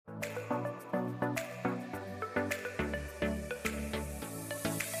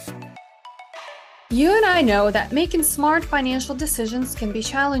You and I know that making smart financial decisions can be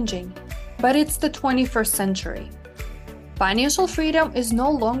challenging, but it's the 21st century. Financial freedom is no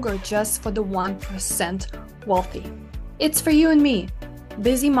longer just for the 1% wealthy. It's for you and me,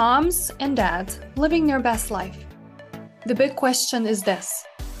 busy moms and dads living their best life. The big question is this: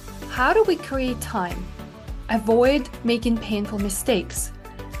 how do we create time, avoid making painful mistakes,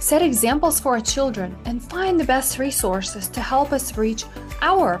 set examples for our children, and find the best resources to help us reach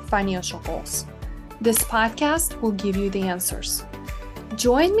our financial goals? This podcast will give you the answers.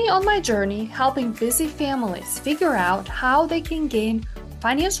 Join me on my journey helping busy families figure out how they can gain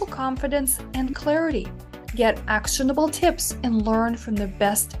financial confidence and clarity, get actionable tips, and learn from the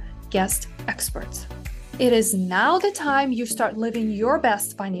best guest experts. It is now the time you start living your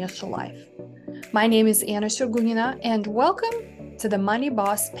best financial life. My name is Anna Shurgunina, and welcome to the Money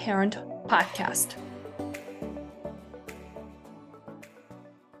Boss Parent Podcast.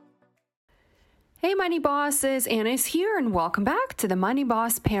 Hey Money Bosses, Anna is here and welcome back to the Money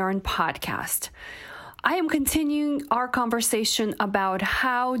Boss Parent Podcast. I am continuing our conversation about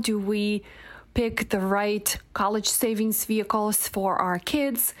how do we pick the right college savings vehicles for our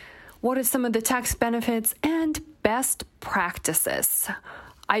kids, what are some of the tax benefits and best practices.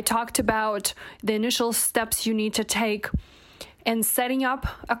 I talked about the initial steps you need to take in setting up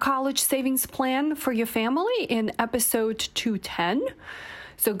a college savings plan for your family in episode 210.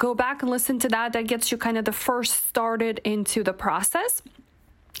 So go back and listen to that. That gets you kind of the first started into the process.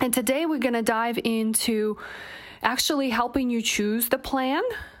 And today we're going to dive into actually helping you choose the plan.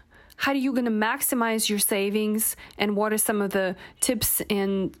 How are you going to maximize your savings? And what are some of the tips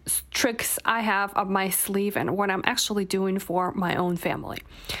and tricks I have up my sleeve and what I'm actually doing for my own family?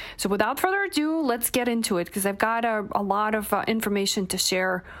 So without further ado, let's get into it because I've got a lot of information to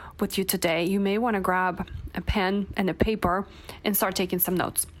share with you today. You may want to grab a pen and a paper and start taking some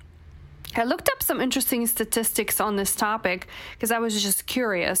notes. I looked up some interesting statistics on this topic because I was just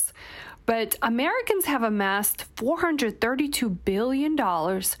curious. But Americans have amassed $432 billion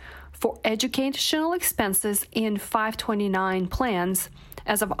for educational expenses in 529 plans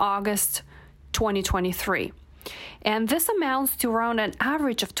as of August 2023. And this amounts to around an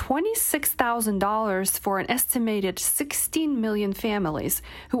average of $26,000 for an estimated 16 million families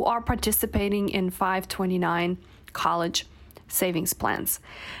who are participating in 529 college savings plans.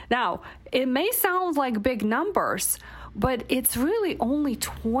 Now, it may sound like big numbers, but it's really only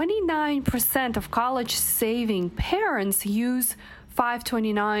 29% of college saving parents use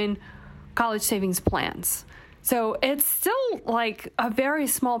 529 college savings plans. So it's still like a very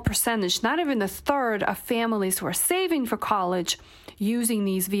small percentage, not even a third of families who are saving for college using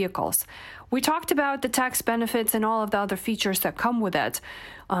these vehicles. We talked about the tax benefits and all of the other features that come with it.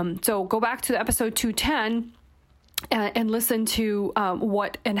 So go back to episode 210 and listen to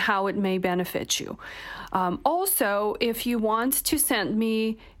what and how it may benefit you. Also, if you want to send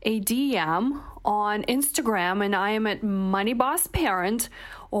me a DM on Instagram, and I am at MoneyBossParent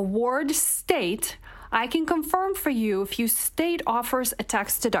or word state, I can confirm for you if your state offers a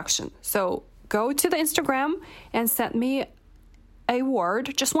tax deduction. So go to the Instagram and send me a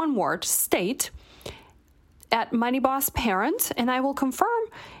word, just one word, state, at MoneyBossParent, and I will confirm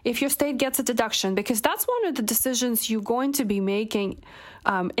if your state gets a deduction, because that's one of the decisions you're going to be making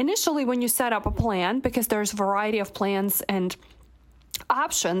initially when you set up a plan, because there's a variety of plans and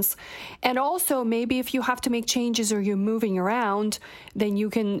options. And also maybe if you have to make changes or you're moving around, then you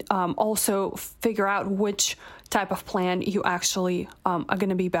can also figure out which type of plan you actually are going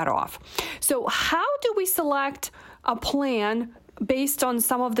to be better off. So how do we select a plan based on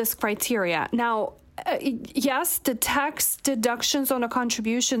some of this criteria? Now, yes, the tax deductions on the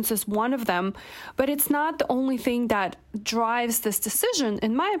contributions is one of them, but it's not the only thing that drives this decision,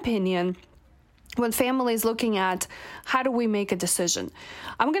 in my opinion, when family is looking at how do we make a decision.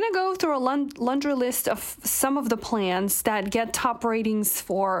 I'm going to go through a laundry list of some of the plans that get top ratings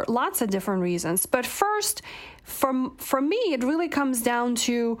for lots of different reasons. But first, for me, it really comes down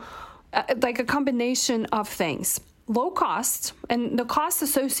to like a combination of things. Low cost and the costs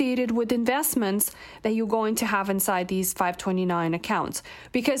associated with investments that you're going to have inside these 529 accounts.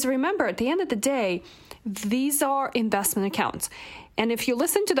 Because remember, at the end of the day, these are investment accounts. And if you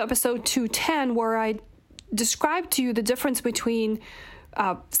listen to the episode 210, where I described to you the difference between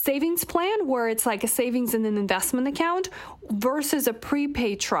savings plan, where it's like a savings in an investment account, versus a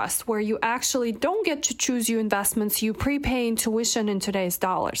prepaid trust, where you actually don't get to choose your investments, you prepay in tuition in today's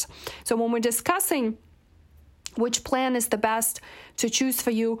dollars. So when we're discussing which plan is the best to choose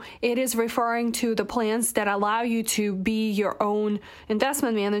for you. It is referring to the plans that allow you to be your own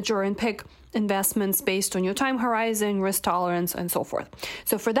investment manager and pick investments based on your time horizon, risk tolerance, and so forth.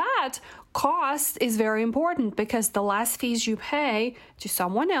 So for that, cost is very important, because the less fees you pay to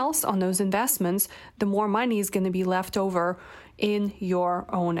someone else on those investments, the more money is going to be left over in your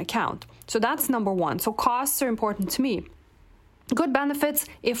own account. So that's number one. So costs are important to me. Good benefits,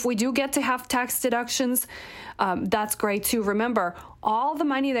 if we do get to have tax deductions, that's great too. Remember, all the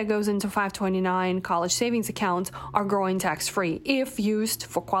money that goes into 529 college savings accounts are growing tax-free if used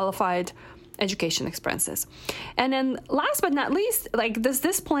for qualified education expenses. And then last but not least, does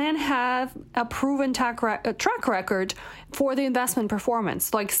this plan have a proven track record for the investment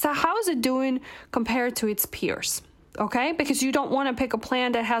performance? So how is it doing compared to its peers? Okay, because you don't want to pick a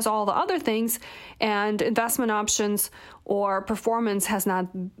plan that has all the other things and investment options or performance has not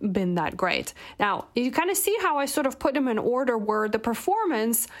been that great. Now, you kind of see how I sort of put them in order, where the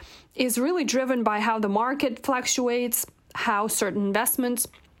performance is really driven by how the market fluctuates, how certain investments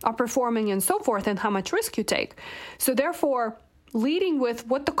are performing and so forth, and how much risk you take. So therefore, leading with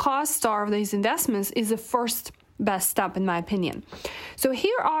what the costs are of these investments is the first best step, in my opinion. So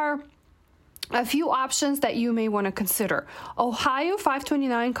here are a few options that you may want to consider. Ohio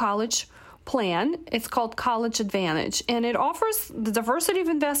 529 college plan, it's called College Advantage, and it offers the diversity of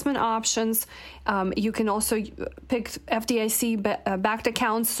investment options. You can also pick FDIC-backed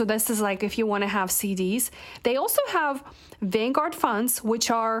accounts, so this is like if you want to have CDs. They also have Vanguard funds,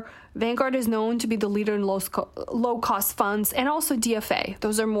 Vanguard is known to be the leader in low-cost funds, and also DFA.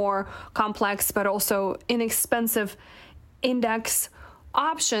 Those are more complex but also inexpensive index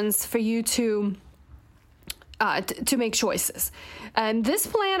options for you to make choices. And this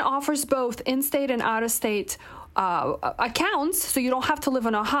plan offers both in-state and out-of-state accounts, so you don't have to live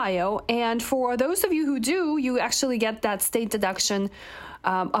in Ohio. And for those of you who do, you actually get that state deduction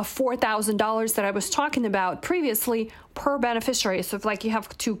of $4,000 that I was talking about previously per beneficiary. So if you have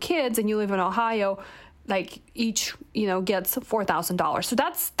 2 kids and you live in Ohio, each gets $4,000. So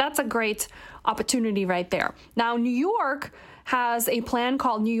that's a great opportunity right there. Now, New York has a plan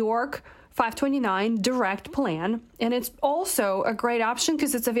called New York 529 Direct Plan, and it's also a great option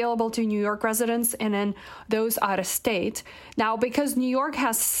because it's available to New York residents and then those out of state. Now, because New York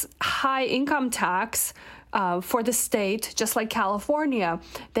has high income tax for the state, just like California,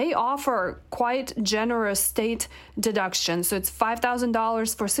 they offer quite generous state deductions. So it's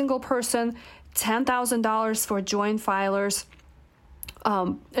 $5,000 for single person, $10,000 for joint filers.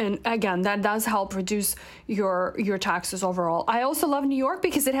 And again, that does help reduce your taxes overall. I also love New York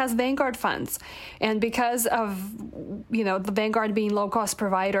because it has Vanguard funds, and because of the Vanguard being low-cost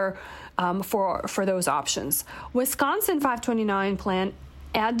provider for those options. Wisconsin 529 plan,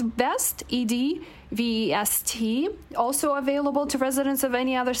 EdVest, EDVEST, also available to residents of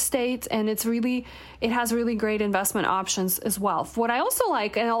any other state, and it has really great investment options as well. What I also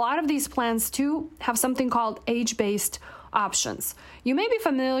like, and a lot of these plans too have something called age-based options. You may be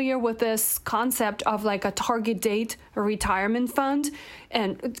familiar with this concept of a target date retirement fund,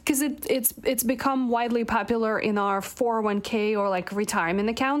 and because it's become widely popular in our 401k or retirement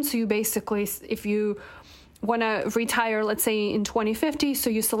accounts. So you basically, if you want to retire, let's say in 2050, so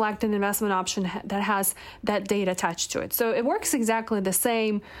you select an investment option that has that date attached to it. So it works exactly the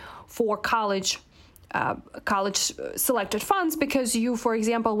same for college selected funds, because you, for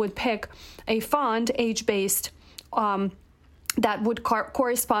example, would pick a fund age-based that would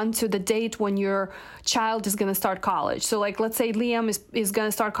correspond to the date when your child is going to start college. So let's say Liam is going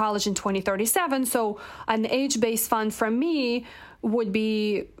to start college in 2037. So an age-based fund from me would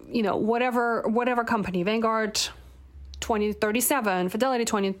be, whatever company, Vanguard 2037, Fidelity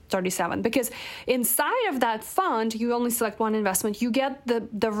 2037, because inside of that fund, you only select one investment. You get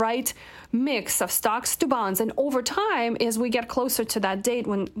the right mix of stocks to bonds. And over time, as we get closer to that date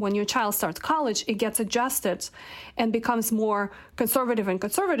when your child starts college, it gets adjusted and becomes more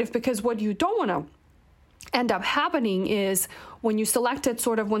conservative, because what you don't want to end up happening is when you select it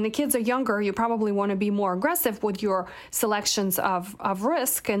when the kids are younger, you probably want to be more aggressive with your selections of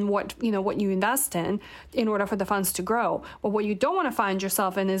risk and what you invest in order for the funds to grow. But what you don't want to find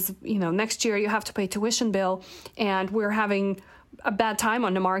yourself in is, next year you have to pay tuition bill and we're having a bad time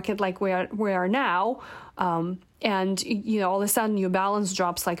on the market like we are now. And all of a sudden your balance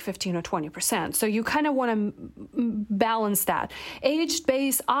drops 15 or 20%. So you kind of want to balance that.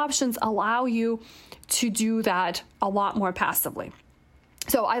 Age-based options allow you to do that a lot more passively.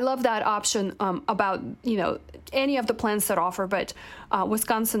 So I love that option about, any of the plans that offer, but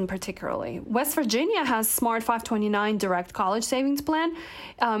Wisconsin particularly. West Virginia has Smart 529 Direct College Savings Plan.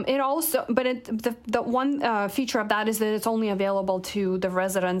 It also, but the one feature of that is that it's only available to the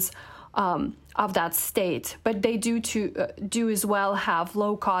residents of that state. But they do as well have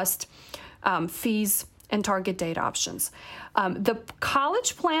low cost fees and target date options. The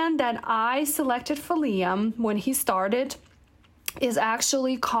college plan that I selected for Liam when he started is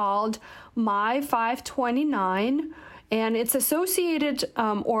actually called My 529, and it's associated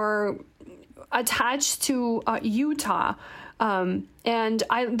or attached to Utah. And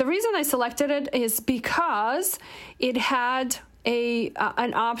the reason I selected it is because it had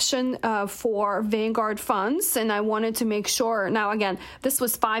an option for Vanguard funds, and I wanted to make sure. Now, again, this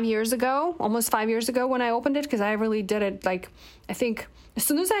was almost 5 years ago when I opened it, because I really did it I think as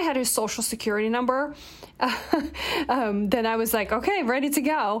soon as I had his social security number, then I was like, okay, ready to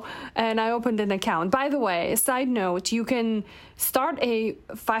go. And I opened an account. By the way, a side note, you can start a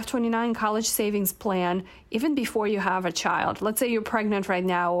 529 college savings plan even before you have a child. Let's say you're pregnant right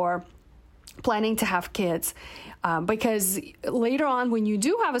now or planning to have kids. Because later on, when you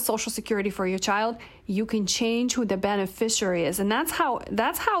do have a social security for your child, you can change who the beneficiary is. And that's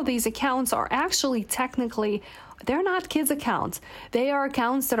how these accounts are actually technically, they're not kids' accounts. They are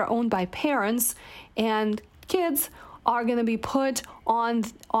accounts that are owned by parents, and kids are going to be put on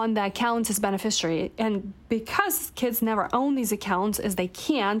the accounts as beneficiary. And because kids never own these accounts, as they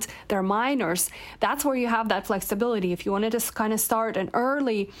can't, they're minors, that's where you have that flexibility. If you wanted to kind of start an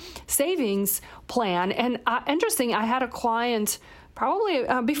early savings plan. And interesting, I had a client probably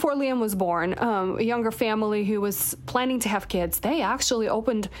before Liam was born, a younger family who was planning to have kids. They actually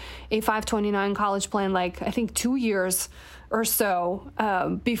opened a 529 college plan, I think 2 years or so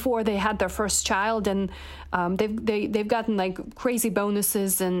before they had their first child, and they've gotten crazy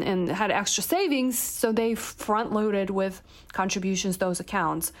bonuses and had extra savings, so they front loaded with contributions those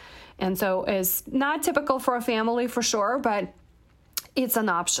accounts. And so it's not typical for a family for sure, but it's an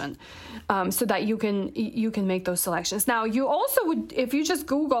option so that you can make those selections. Now, you also would, if you just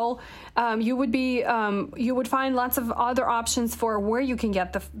Google, you would find lots of other options for where you can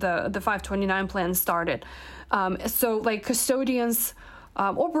get the 529 plan started. So custodians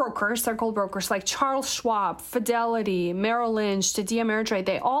or brokers, they're called brokers, like Charles Schwab, Fidelity, Merrill Lynch, TD Ameritrade,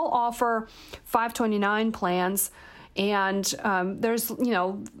 they all offer 529 plans. And there's,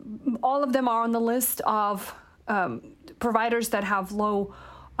 all of them are on the list of providers that have low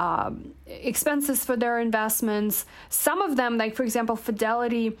expenses for their investments. Some of them, for example,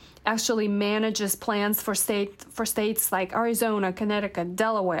 Fidelity actually manages plans for states like Arizona, Connecticut,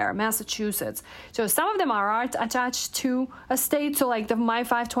 Delaware, Massachusetts. So some of them are attached to a state. So the My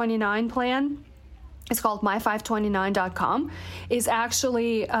 529 plan, it's called my529.com, is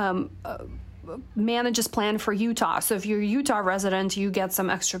actually manages plan for Utah. So if you're a Utah resident, you get some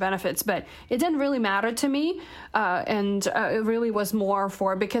extra benefits, but it didn't really matter to me. And it really was more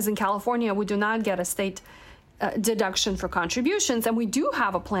because in California, we do not get a state deduction for contributions. And we do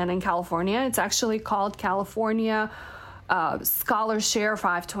have a plan in California. It's actually called California Scholar Share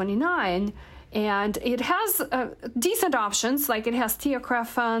 529. And it has decent options, it has TIAA-CREF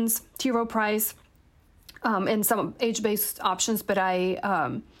funds, T. Rowe Price, and some age-based options, but I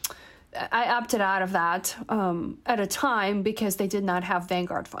opted out of that at a time because they did not have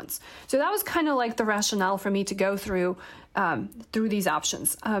Vanguard funds. So that was kind of the rationale for me to go through these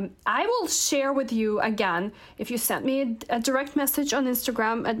options. I will share with you again, if you sent me a direct message on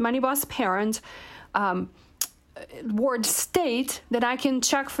Instagram at MoneyBossParent, word state, that I can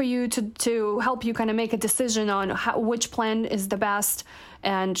check for you to help you kind of make a decision on which plan is the best,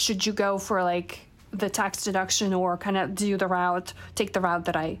 and should you go for the tax deduction or kind of take the route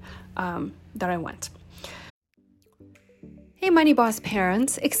that I went. Hey Money Boss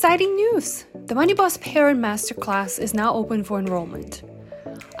parents, exciting news! The Money Boss Parent Masterclass is now open for enrollment.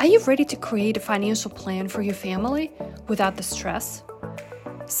 Are you ready to create a financial plan for your family without the stress?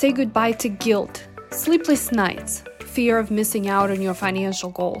 Say goodbye to guilt, sleepless nights, fear of missing out on your financial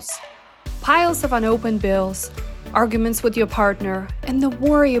goals, piles of unopened bills, arguments with your partner, and the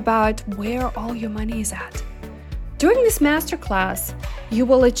worry about where all your money is at. During this masterclass, you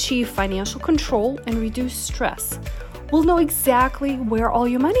will achieve financial control and reduce stress. We'll know exactly where all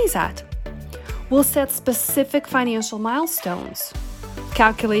your money is at. We'll set specific financial milestones,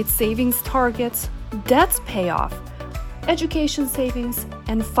 calculate savings targets, debts payoff, education savings,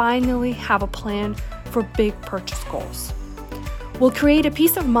 and finally have a plan for big purchase goals. We'll create a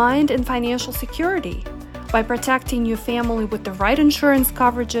peace of mind and financial security by protecting your family with the right insurance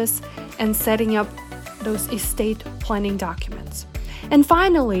coverages and setting up those estate planning documents. And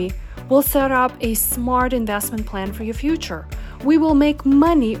finally, we'll set up a smart investment plan for your future. We will make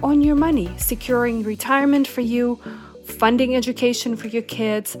money on your money, securing retirement for you, funding education for your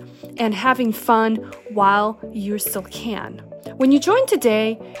kids, and having fun while you still can. When you join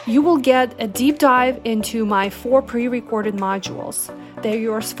today, you will get a deep dive into my 4 pre-recorded modules. They're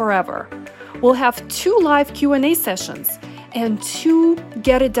yours forever. We'll have 2 live Q&A sessions and 2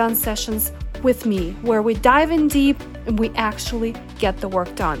 Get It Done sessions with me, where we dive in deep and we actually get the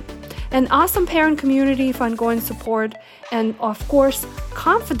work done. An awesome parent community for ongoing support, and of course,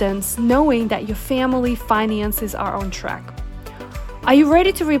 confidence knowing that your family finances are on track. Are you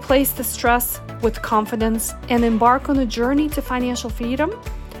ready to replace the stress with confidence and embark on a journey to financial freedom?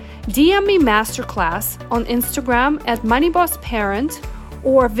 DM me Masterclass on Instagram at MoneyBossParent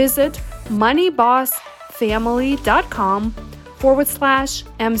or visit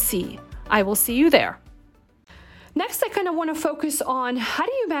moneybossfamily.com/MC. I will see you there. Next, I kind of want to focus on how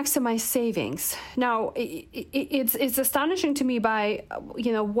do you maximize savings. Now, it's astonishing to me by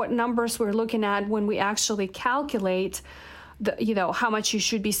what numbers we're looking at when we actually calculate how much you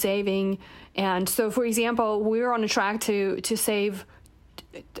should be saving. And so, for example, we're on a track to save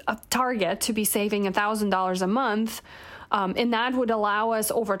a target to be saving $1,000 a month. And that would allow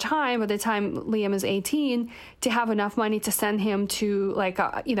us over time, by the time Liam is 18, to have enough money to send him to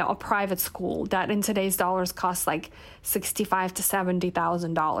a private school that in today's dollars costs like $65,000 to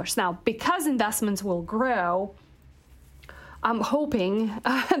 $70,000. Now, because investments will grow, I'm hoping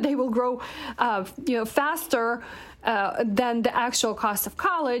they will grow faster than the actual cost of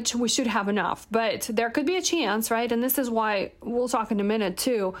college. We should have enough, but there could be a chance, right? And this is why we'll talk in a minute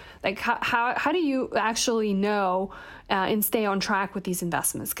too. Like how do you actually know and stay on track with these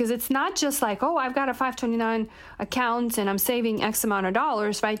investments? Because it's not just like, oh, I've got a 529 account and I'm saving X amount of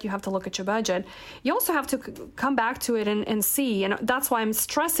dollars, right? You have to look at your budget. You also have to come back to it and see. And that's why I'm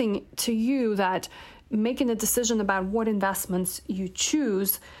stressing to you that making a decision about what investments you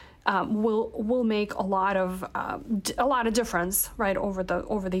choose will make a lot of difference, right,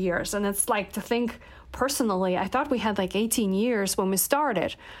 over the years. And it's like, to think personally, I thought we had like 18 years when we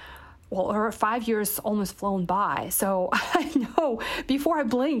started. Well, or 5 years almost flown by. So I know before I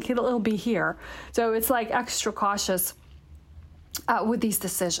blink, it'll be here. So it's like extra cautious with these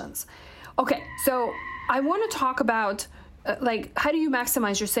decisions. Okay, so I want to talk about how do you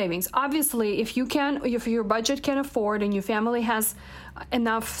maximize your savings? Obviously, if your budget can afford and your family has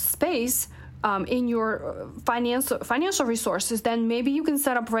enough space in your financial resources, then maybe you can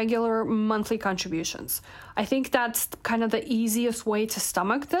set up regular monthly contributions. I think that's kind of the easiest way to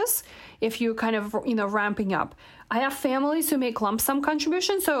stomach this if you're kind of ramping up. I have families who make lump sum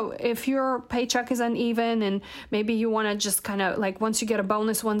contributions. So if your paycheck is uneven and maybe you want to just kind of like, once you get a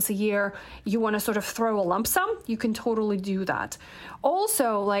bonus once a year, you want to sort of throw a lump sum, you can totally do that.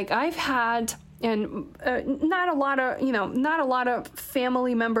 Also, like I've had, and not a lot of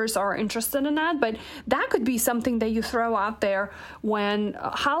family members are interested in that, but that could be something that you throw out there when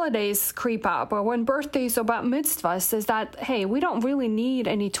holidays creep up or when birthdays or bat mitzvahs, is that, hey, we don't really need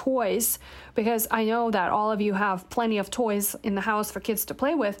any toys, because I know that all of you have plenty of toys in the house for kids to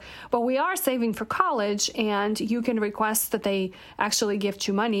play with, but we are saving for college, and you can request that they actually gift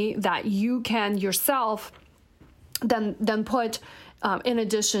you money that you can yourself then put in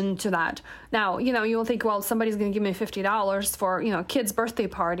addition to that. Now, you'll think, well, somebody's going to give me $50 for, kid's birthday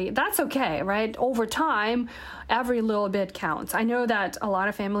party. That's okay, right? Over time, every little bit counts. I know that a lot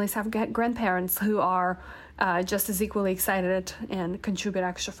of families have grandparents who are just as equally excited and contribute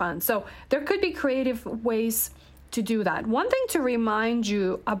extra funds. So there could be creative ways to do that. One thing to remind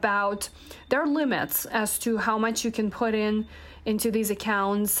you about, there are limits as to how much you can put into these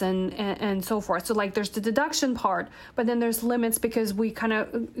accounts and so forth. So like there's the deduction part, but then there's limits because we kind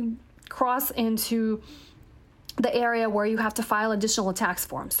of cross into the area where you have to file additional tax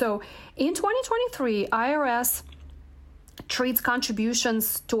forms. So in 2023, IRS treats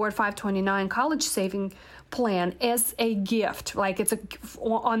contributions toward 529 college saving plan as a gift. Like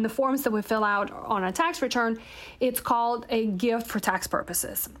on the forms that we fill out on a tax return, it's called a gift for tax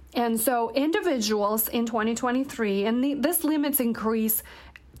purposes. And so individuals in 2023, and this limits increase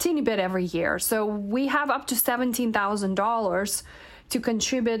teeny bit every year. So we have up to $17,000 to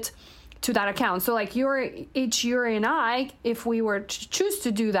contribute to that account. So like each year and I, if we were to choose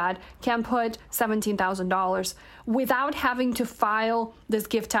to do that, can put $17,000 without having to file this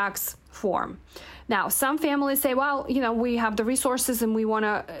gift tax form. Now, some families say, well, we have the resources and we want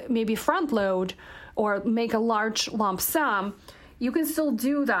to maybe front load or make a large lump sum. You can still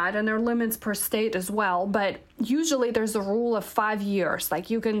do that, and there are limits per state as well. But usually there's a rule of 5 years. Like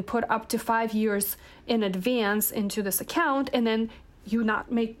you can put up to 5 years in advance into this account, and then you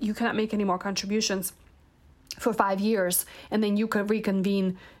cannot make any more contributions for 5 years, and then you could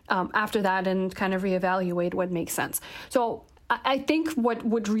reconvene after that and kind of reevaluate what makes sense. So I think what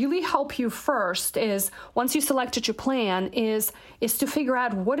would really help you first is, once you selected your plan, is to figure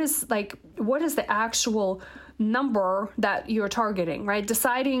out what is the actual number that you're targeting, right?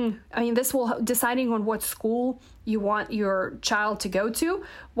 Deciding on what school you want your child to go to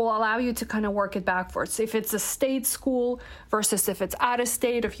will allow you to kind of work it backwards. If it's a state school versus if it's out of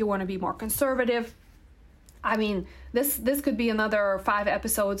state, if you want to be more conservative. I mean, this could be another 5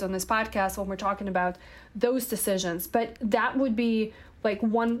 episodes on this podcast when we're talking about those decisions. But that would be like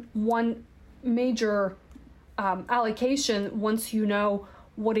one major allocation once you know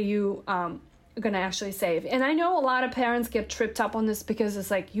what are you going to actually save. And I know a lot of parents get tripped up on this because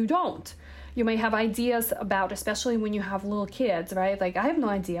it's like, you don't. You may have ideas about, especially when you have little kids, right? Like, I have no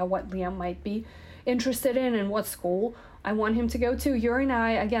idea what Liam might be interested in and what school I want him to go to. Yuri and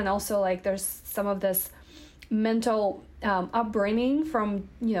I, again, also, like, there's some of this mental upbringing from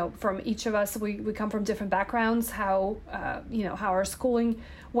each of us. We come from different backgrounds, how our schooling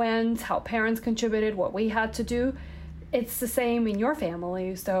went, how parents contributed, what we had to do. It's the same in your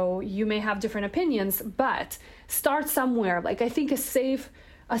family, so you may have different opinions, but start somewhere. Like, I think a safe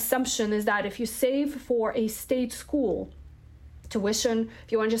assumption is that if you save for a state school tuition,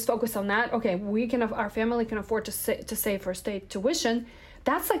 if you want to just focus on that, okay, our family can afford to save for state tuition.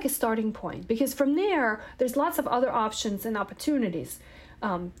 That's like a starting point, because from there's lots of other options and opportunities.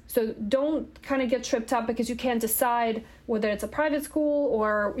 So don't kind of get tripped up because you can't decide whether it's a private school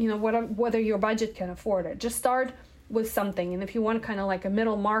or whether your budget can afford it. Just start with something, and if you want kind of like a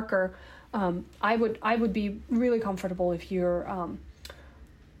middle marker, I would be really comfortable if you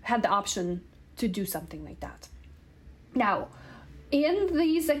had the option to do something like that. Now, in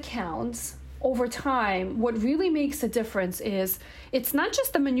these accounts, over time, what really makes a difference is it's not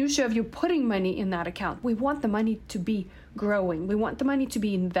just the minutia of you putting money in that account. We want the money to be growing. We want the money to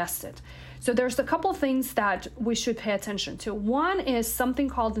be invested. So there's a couple things that we should pay attention to. One is something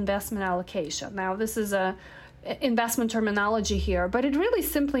called investment allocation. Now, this is a investment terminology here, but it really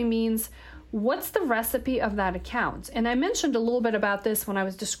simply means what's the recipe of that account. And I mentioned a little bit about this when I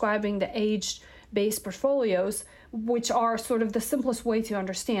was describing the age-based portfolios, which are sort of the simplest way to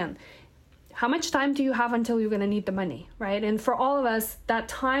understand. How much time do you have until you're going to need the money, right? And for all of us, that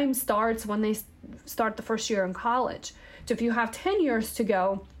time starts when they start the first year in college. So if you have 10 years to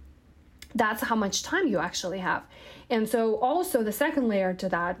go, that's how much time you actually have. And so also the second layer to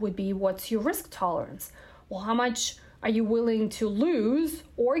that would be, what's your risk tolerance? Well, how much are you willing to lose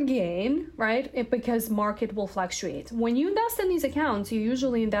or gain, right? Because market will fluctuate. When you invest in these accounts, you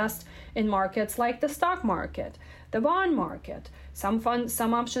usually invest in markets like the stock market, the bond market. Some funds,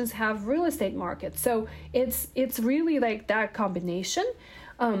 some options have real estate markets. So it's really like that combination.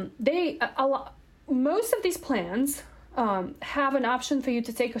 Most of these plans have an option for you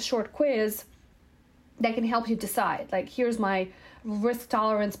to take a short quiz that can help you decide, like, here's my risk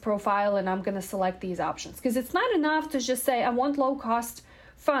tolerance profile and I'm going to select these options. Because it's not enough to just say, I want low cost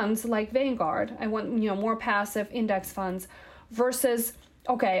funds like Vanguard. I want more passive index funds versus,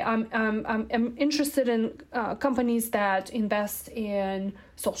 okay, I'm interested in companies that invest in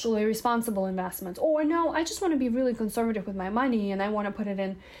socially responsible investments. Or no, I just want to be really conservative with my money and I want to put it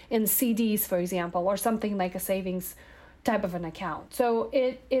in CDs, for example, or something like a savings type of an account. So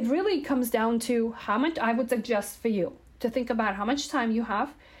it really comes down to how much I would suggest for you to think about how much time you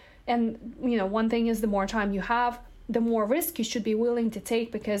have. And, one thing is, the more time you have, the more risk you should be willing to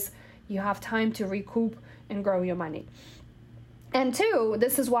take, because you have time to recoup and grow your money. And two,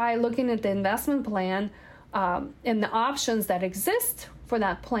 this is why looking at the investment plan and the options that exist for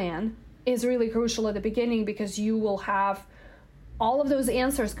that plan is really crucial at the beginning, because you will have all of those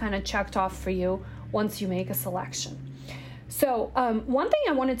answers kind of checked off for you once you make a selection. So one thing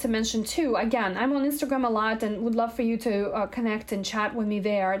I wanted to mention too, again, I'm on Instagram a lot and would love for you to connect and chat with me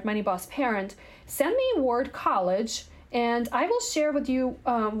there at Money Boss Parent. Send me word college and I will share with you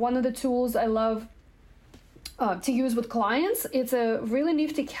one of the tools I love to use with clients. It's a really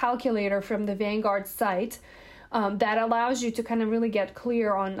nifty calculator from the Vanguard site that allows you to kind of really get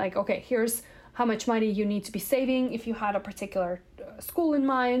clear on, like, okay, here's how much money you need to be saving if you had a particular school in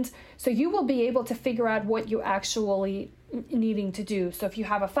mind. So you will be able to figure out what you actually needing to do. So if you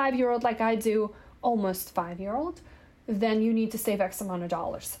have a 5-year-old like I do, almost 5-year-old, then you need to save X amount of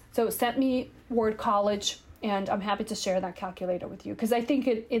dollars. So send me word college and I'm happy to share that calculator with you, because I think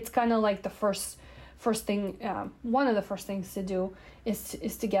it's kind of like the first thing, one of the first things to do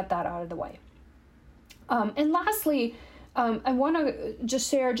is to get that out of the way. And lastly, I want to just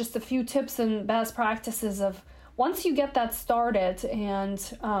share just a few tips and best practices of once you get that started and,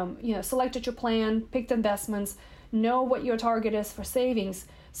 selected your plan, picked investments, know what your target is for savings,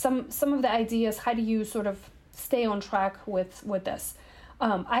 some of the ideas, how do you sort of stay on track with this?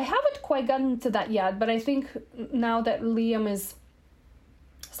 I haven't quite gotten to that yet, but I think now that Liam is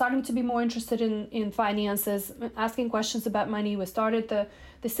starting to be more interested in finances, asking questions about money, we started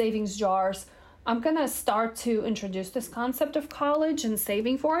the savings jars. I'm going to start to introduce this concept of college and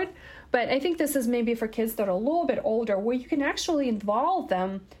saving for it. But I think this is maybe for kids that are a little bit older, where you can actually involve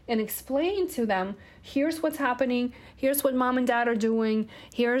them and explain to them, here's what's happening, here's what mom and dad are doing,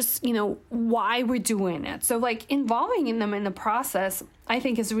 here's, why we're doing it. So like involving them in the process, I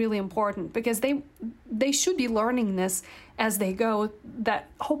think is really important, because they should be learning this as they go, that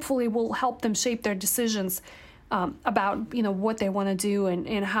hopefully will help them shape their decisions about what they want to do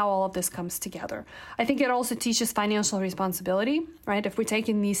and how all of this comes together. I think it also teaches financial responsibility, right? If we're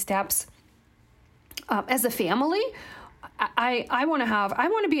taking these steps as a family, I want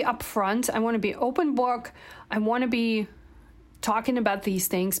to be upfront. I want to be open book. I want to be talking about these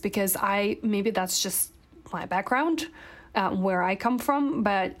things because maybe that's just my background, where I come from,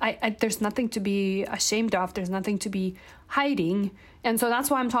 but there's nothing to be ashamed of. There's nothing to be hiding. And so that's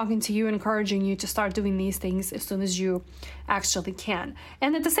why I'm talking to you, encouraging you to start doing these things as soon as you actually can.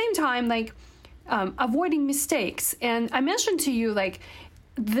 And at the same time, avoiding mistakes. And I mentioned to you,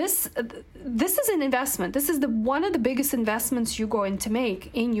 this is an investment. This is one of the biggest investments you're going to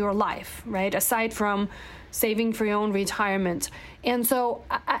make in your life, right? Aside from saving for your own retirement. And so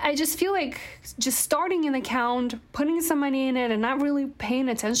I just feel like just starting an account, putting some money in it and not really paying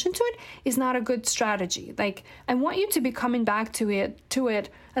attention to it is not a good strategy. I want you to be coming back to it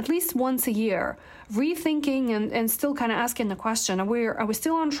at least once a year, rethinking and still kind of asking the question, are we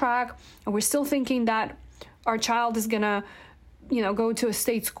still on track? Are we still thinking that our child is going to go to a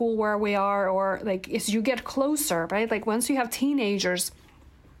state school where we are? Or as you get closer, right? Once you have teenagers,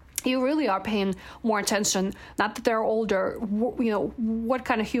 you really are paying more attention, not that they're older, what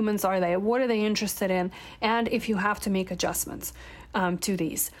kind of humans are they? What are they interested in? And if you have to make adjustments to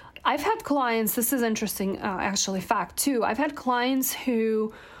these. I've had clients, this is interesting, actually, fact too. I've had clients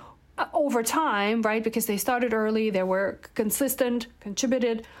who, over time, right, because they started early, they were consistent,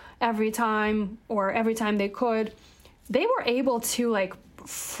 contributed every time they could, they were able to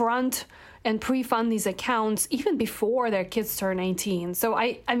front and pre-fund these accounts even before their kids turn 18. So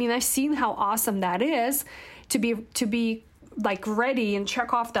I've seen how awesome that is to be ready and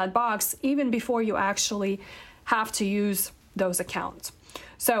check off that box even before you actually have to use those accounts.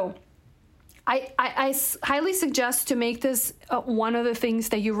 So I highly suggest to make this one of the things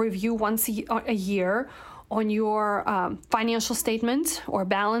that you review once a year on your financial statement or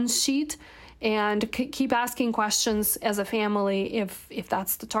balance sheet, and keep asking questions as a family if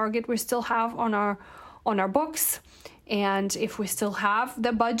that's the target we still have on our books, and if we still have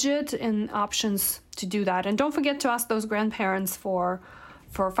the budget and options to do that. And don't forget to ask those grandparents for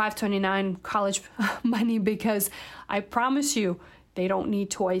 529 college money, because I promise you they don't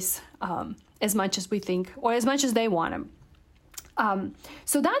need toys as much as we think, or as much as they want them.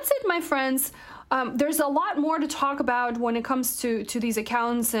 So that's it, my friends. There's a lot more to talk about when it comes to these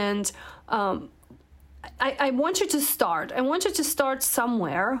accounts, and I want you to start. I want you to start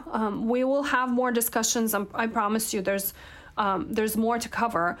somewhere. We will have more discussions. I promise you. There's more to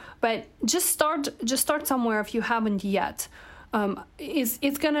cover, but just start somewhere if you haven't yet.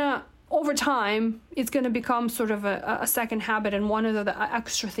 It's gonna, over time, it's gonna become sort of a second habit and one of the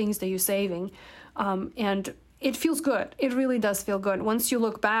extra things that you're saving, and it feels good. It really does feel good. Once you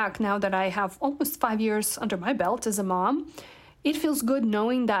look back, now that I have almost 5 years under my belt as a mom, it feels good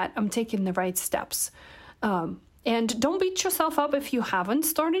knowing that I'm taking the right steps. And don't beat yourself up if you haven't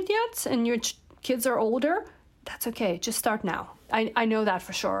started yet and your kids are older. That's okay. Just start now. I know that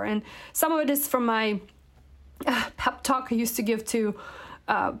for sure. And some of it is from my pep talk I used to give to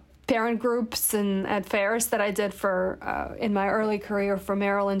parent groups and at fairs that I did for in my early career for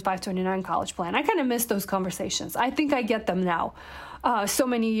Maryland 529 college plan. I kind of miss those conversations. I think I get them now, so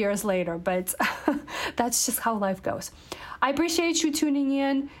many years later, but that's just how life goes. I appreciate you tuning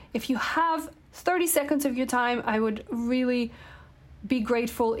in. If you have 30 seconds of your time, I would really be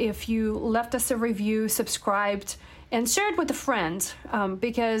grateful if you left us a review, subscribed, and shared with a friend,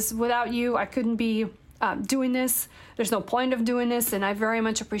 because without you, I couldn't be doing this. There's no point of doing this, and I very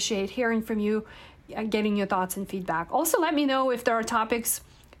much appreciate hearing from you, getting your thoughts and feedback. Also, let me know if there are topics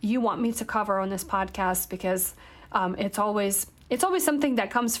you want me to cover on this podcast, because it's always something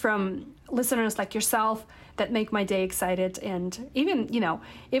that comes from listeners like yourself that make my day excited. And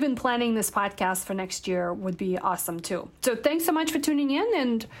even planning this podcast for next year would be awesome too. So thanks so much for tuning in,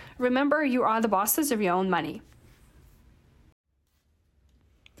 and remember, you are the bosses of your own money.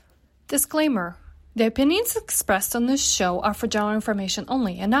 Disclaimer. The opinions expressed on this show are for general information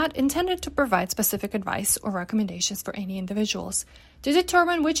only and not intended to provide specific advice or recommendations for any individuals. To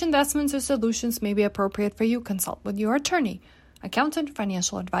determine which investments or solutions may be appropriate for you, consult with your attorney, accountant,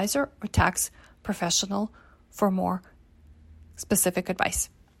 financial advisor, or tax professional for more specific advice.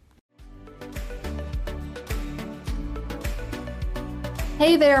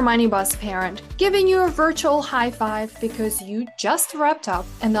 Hey there, Money Boss parent, giving you a virtual high five because you just wrapped up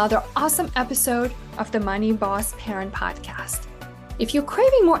another awesome episode of the Money Boss Parent Podcast. If you're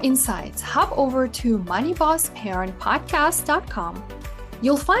craving more insights, hop over to moneybossparentpodcast.com.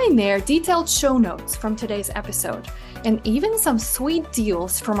 You'll find there detailed show notes from today's episode and even some sweet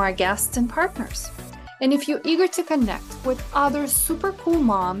deals from our guests and partners. And if you're eager to connect with other super cool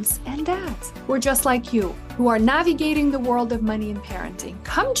moms and dads who are just like you, who are navigating the world of money and parenting,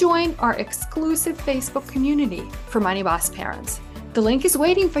 come join our exclusive Facebook community for Money Boss parents. The link is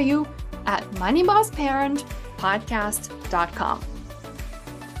waiting for you at moneybossparentpodcast.com.